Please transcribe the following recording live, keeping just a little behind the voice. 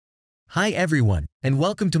Hi everyone, and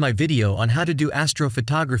welcome to my video on how to do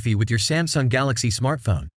astrophotography with your Samsung Galaxy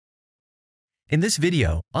smartphone. In this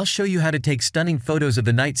video, I'll show you how to take stunning photos of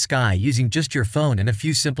the night sky using just your phone and a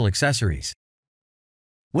few simple accessories.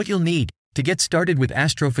 What you'll need to get started with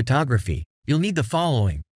astrophotography, you'll need the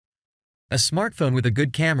following: a smartphone with a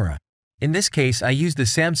good camera. In this case, I use the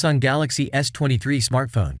Samsung Galaxy S23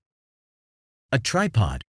 smartphone. A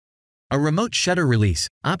tripod. A remote shutter release,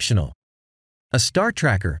 optional. A star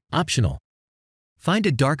tracker, optional. Find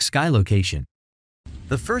a dark sky location.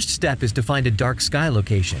 The first step is to find a dark sky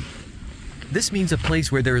location. This means a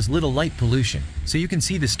place where there is little light pollution, so you can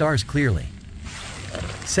see the stars clearly.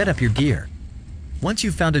 Set up your gear. Once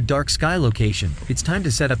you've found a dark sky location, it's time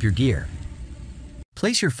to set up your gear.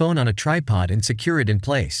 Place your phone on a tripod and secure it in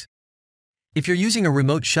place. If you're using a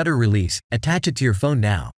remote shutter release, attach it to your phone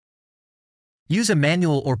now. Use a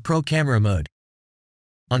manual or pro camera mode.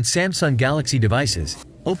 On Samsung Galaxy devices,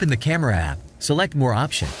 open the camera app, select More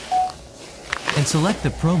option, and select the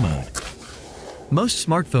Pro mode. Most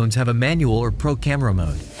smartphones have a manual or pro camera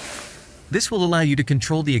mode. This will allow you to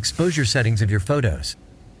control the exposure settings of your photos.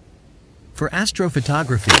 For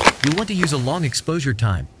astrophotography, you'll want to use a long exposure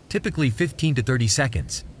time, typically 15 to 30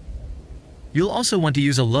 seconds. You'll also want to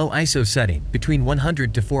use a low ISO setting, between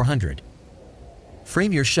 100 to 400.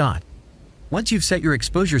 Frame your shot. Once you've set your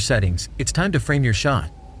exposure settings, it's time to frame your shot.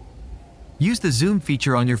 Use the zoom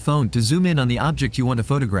feature on your phone to zoom in on the object you want to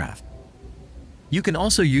photograph. You can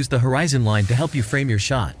also use the horizon line to help you frame your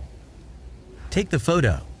shot. Take the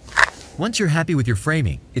photo. Once you're happy with your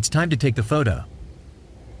framing, it's time to take the photo.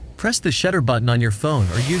 Press the shutter button on your phone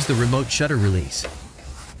or use the remote shutter release.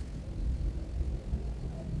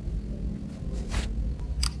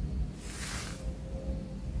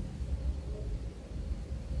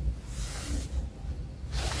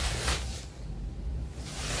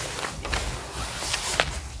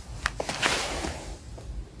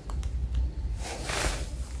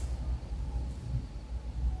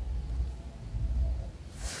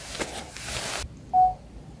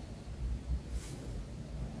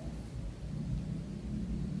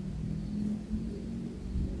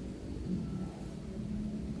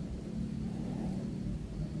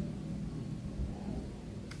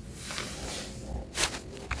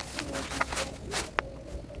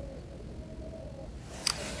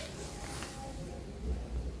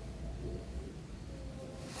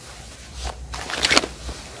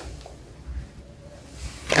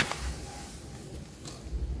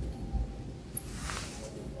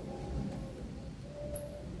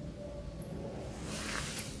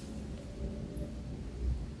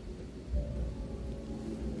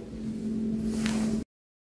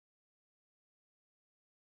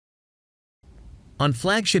 On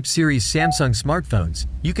flagship series Samsung smartphones,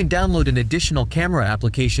 you can download an additional camera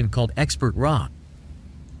application called Expert RAW.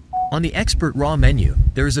 On the Expert RAW menu,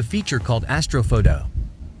 there is a feature called Astrophoto.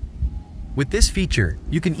 With this feature,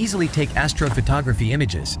 you can easily take astrophotography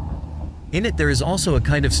images. In it, there is also a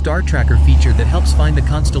kind of star tracker feature that helps find the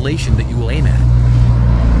constellation that you will aim at.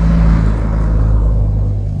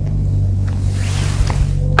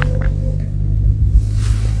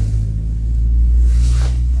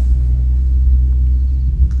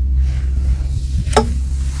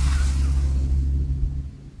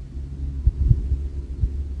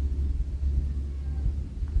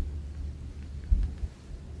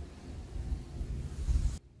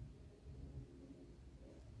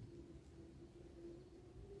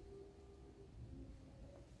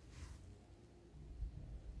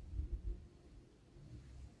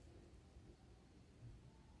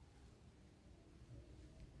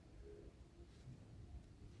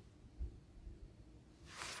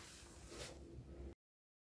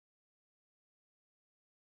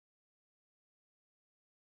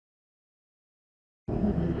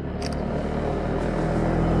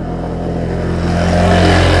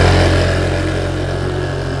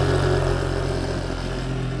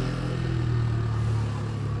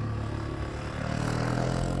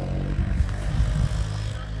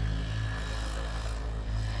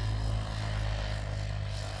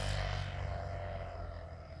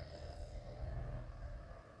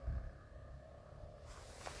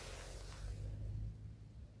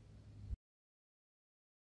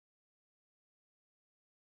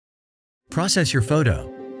 Process your photo.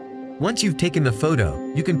 Once you've taken the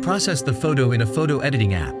photo, you can process the photo in a photo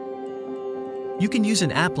editing app. You can use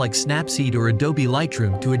an app like Snapseed or Adobe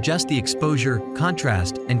Lightroom to adjust the exposure,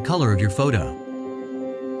 contrast, and color of your photo.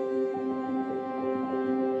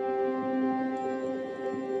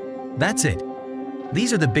 That's it.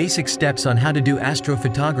 These are the basic steps on how to do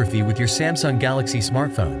astrophotography with your Samsung Galaxy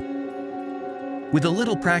smartphone. With a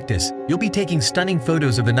little practice, You'll be taking stunning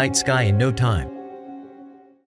photos of the night sky in no time.